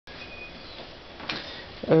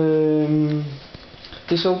Um,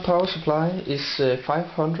 this old power supply is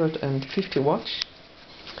 550 watts.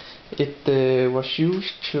 It was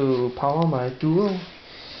used to power my Duo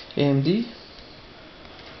AMD.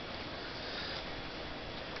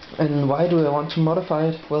 And why do I want to modify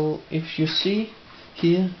it? Well, if you see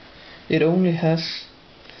here, it only has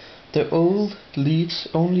the old leads,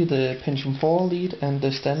 only the Pentium 4 lead and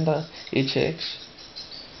the standard HX.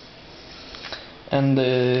 And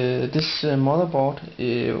this motherboard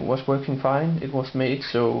was working fine. It was made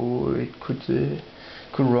so it could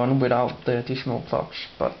run without the additional plugs.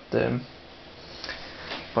 But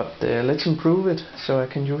let's improve it so I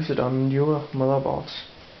can use it on newer motherboards.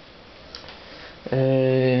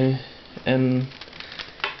 And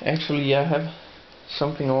actually I have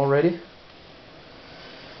something already.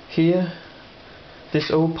 Here,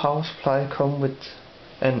 this old power supply comes with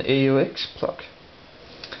an AUX plug.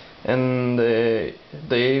 And the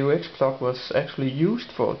AUX plug was actually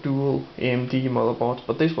used for dual AMD motherboards,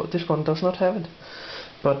 but this one does not have it.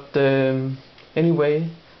 But anyway,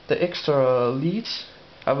 the extra leads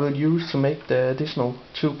I will use to make the additional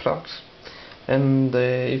 2 plugs. And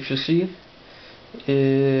if you see,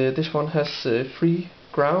 this one has 3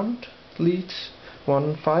 ground leads,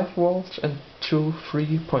 1 5 volts and 2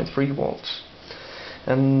 3.3 volts.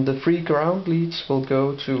 And the 3 ground leads will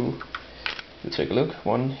go to, you take a look,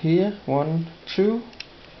 1 here, 1, 2,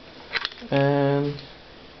 and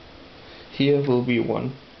here will be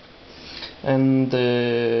 1. And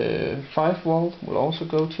the 5 volt will also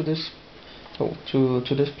go to this, to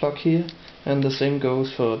this plug here, and the same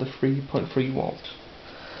goes for the 3.3 volt.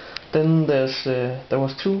 Then there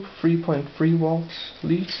was 2 3.3 volts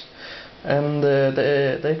leads, and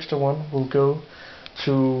the extra one will go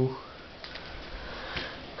to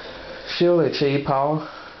 0HA power,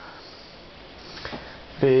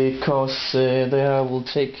 because there I will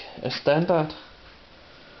take a standard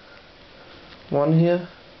one here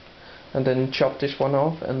and then chop this one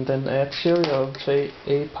off and then add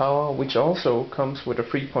 0HA power, which also comes with a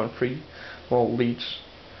 3.3 volt leads,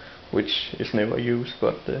 which is never used,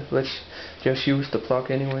 but let's just use the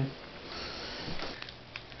plug anyway.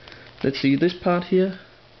 Let's see, this part here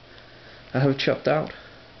I have chopped out,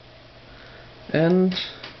 and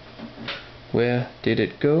where did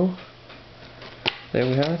it go? There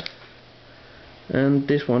we have it. And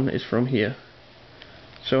this one is from here.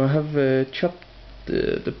 So I have chopped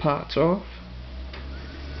the parts off.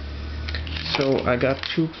 So I got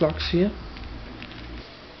 2 plugs here.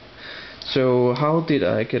 So how did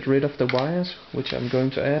I get rid of the wires, which I'm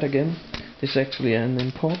going to add again? This is actually an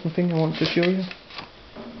important thing I want to show you.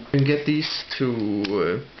 You can get these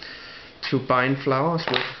to bind flowers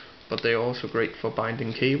with, but they're also great for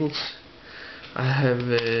binding cables. I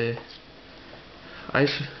have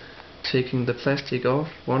taking the plastic off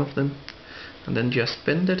one of them and then just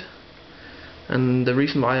bend it. And the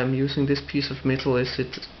reason why I'm using this piece of metal is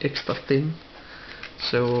it's extra thin,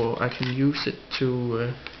 so I can use it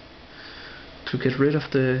to get rid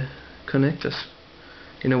of the connectors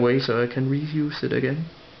in a way so I can reuse it again.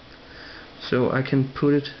 So I can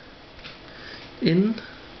put it in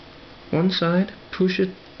one side, push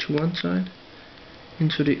it to one side,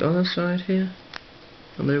 into the other side here,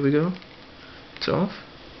 and there we go, it's off.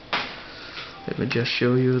 Let me just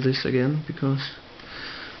show you this again, because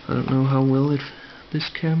I don't know how well this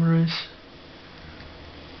camera is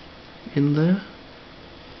in there.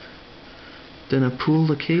 Then I pull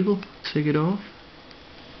the cable, take it off,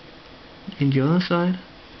 in the other side,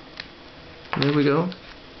 there we go.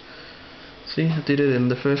 See, I did it in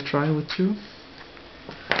the first try with 2.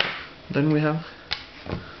 Then we have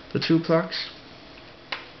the 2 plugs,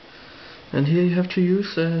 and here you have to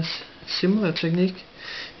use a similar technique,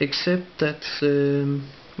 except that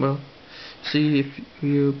well, see, if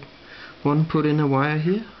you want to put in a wire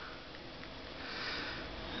here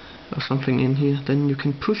or something in here, then you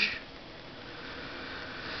can push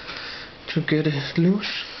to get it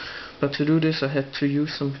loose. But to do this I had to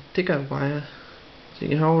use some thicker wire.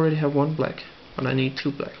 See, I already have 1 black, but I need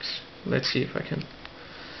 2 blacks. Let's see if I can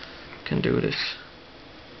do this.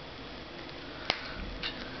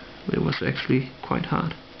 It was actually quite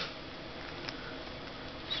hard.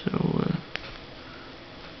 So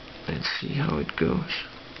let's see how it goes.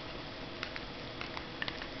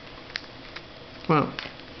 Well,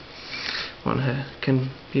 one can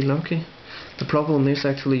be lucky. The problem is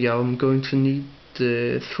actually I'm going to need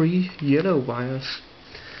the 3 yellow wires,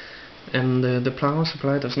 and the power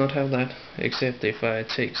supply does not have that, except if I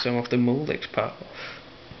take some of the Molex power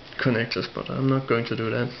connectors, but I'm not going to do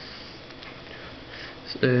that.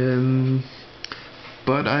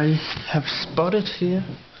 But I have spotted here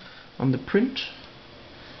on the print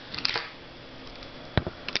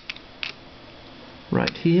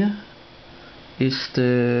right here is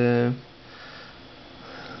the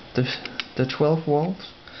 12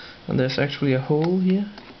 volts, and there's actually a hole here,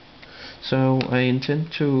 so I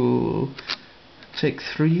intend to take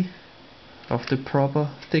 3 of the proper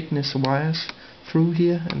thickness wires through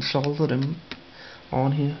here and solder them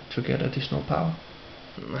on here to get additional power.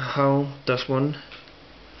 How does one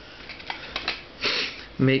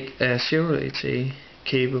make a 0HA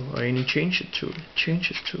cable or any changes to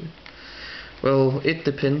it? Well, it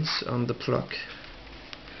depends on the plug,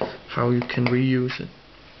 how you can reuse it.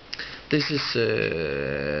 This is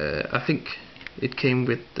I think it came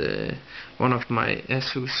with one of my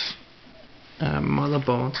Asus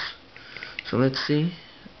motherboards. So let's see,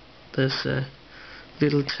 there's a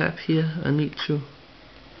little tab here I need to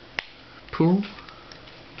pull.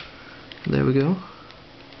 There we go.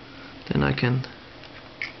 Then I can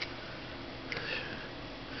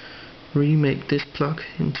remake this plug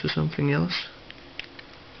into something else.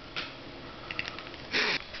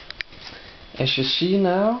 As you see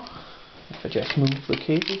now, if I just move the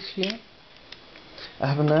cables here, I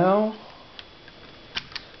have now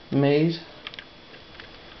made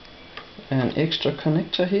an extra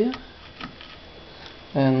connector here,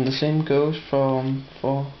 and the same goes for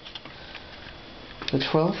the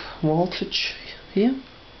 12 voltage here.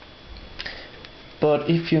 But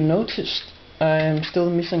if you noticed, I am still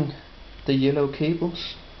missing the yellow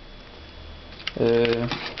cables.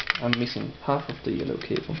 I'm missing half of the yellow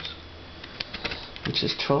cables, which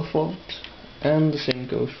is 12 volts, and the same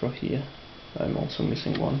goes for here. I'm also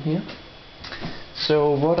missing one here.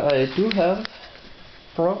 So what I do have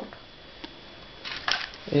brought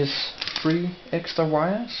is 3 extra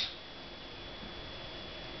wires,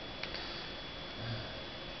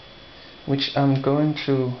 which I'm going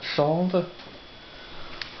to solder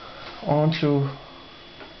onto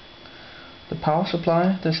the power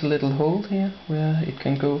supply. There's a little hole here where it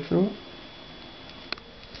can go through.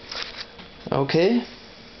 Okay,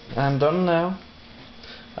 I'm done now.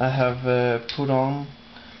 I have put on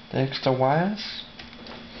the extra wires,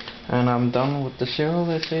 and I'm done with the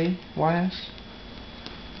 0HA wires.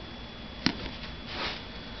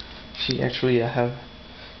 See, actually I have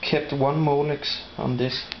kept 1 Molex on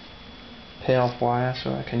this pair of wires,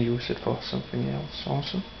 so I can use it for something else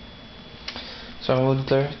also. So I will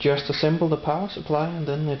just assemble the power supply, and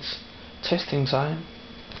then it's testing time.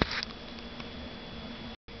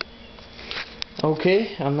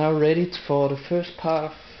 Okay, I'm now ready for the first part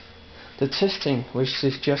of the testing, which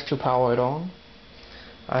is just to power it on.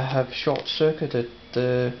 I have short circuited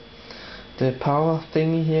the power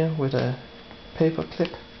thingy here with a paper clip.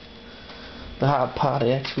 The hard part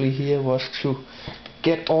actually here was to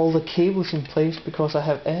get all the cables in place, because I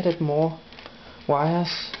have added more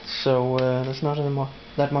wires, so there's not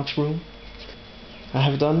that much room. I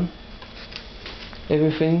have done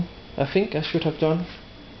everything I think I should have done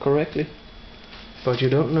correctly, but you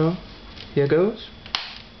don't know. Here goes.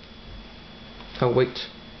 Oh wait,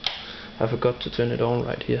 I forgot to turn it on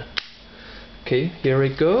right here. Okay, here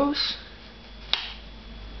it goes,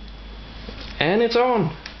 and it's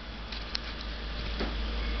on.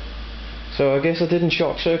 So I guess I didn't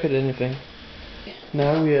short circuit anything.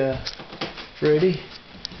 Now we are ready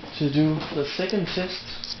to do the second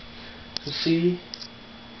test to see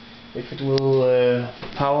if it will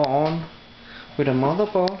power on with a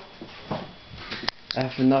motherboard. I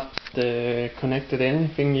have not connected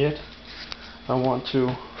anything yet. I want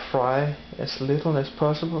to fry as little as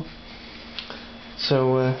possible.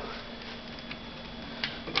 So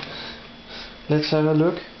let's have a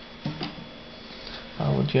look. I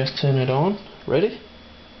will just turn it on. Ready?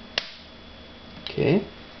 Okay.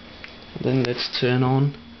 Then let's turn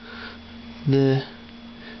on the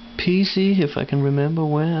PC, if I can remember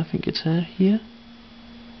where. I think it's here.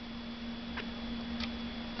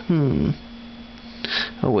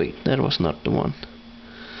 Oh wait, that was not the one.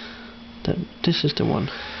 This is the one.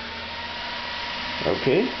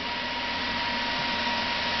 Okay.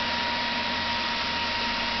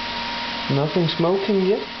 Nothing smoking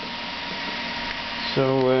yet.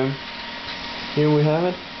 So here we have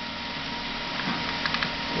it.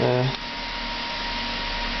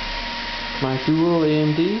 My dual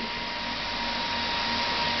AMD,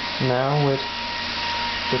 now with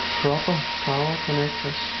the proper power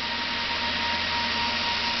connectors.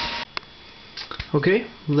 Okay,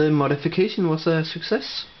 the modification was a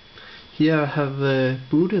success. Here I have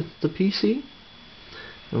booted the PC,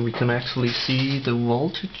 and we can actually see the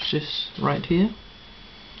voltages right here,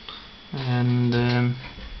 and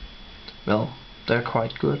well, they're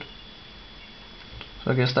quite good.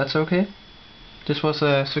 So I guess that's okay. This was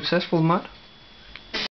a successful mod.